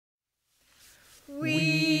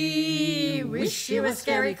wish you a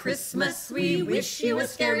scary Christmas. We wish you a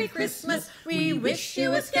scary Christmas. We wish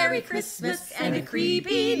you a scary Christmas and a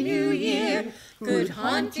creepy New Year. Good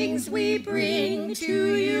hauntings we bring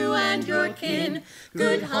to you and your kin.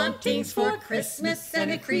 Good hauntings for Christmas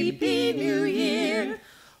and a creepy New Year.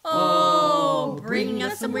 Oh, bring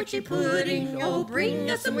us some witchy pudding. Oh, bring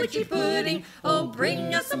us some witchy pudding. Oh,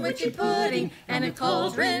 bring us some witchy pudding and a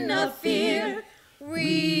cauldron of fear.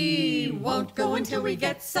 We won't go until we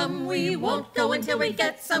get some. We won't go until we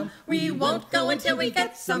get some. We won't go until we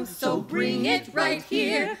get some. So bring it right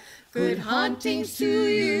here. Good hauntings to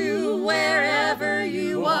you wherever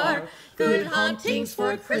you are. Good hauntings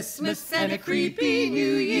for Christmas and a creepy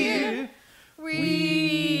New Year.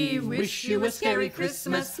 We wish you a scary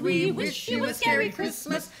Christmas. We wish you a scary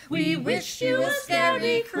Christmas. We wish you a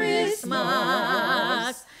scary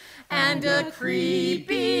Christmas and a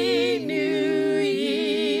creepy New Year.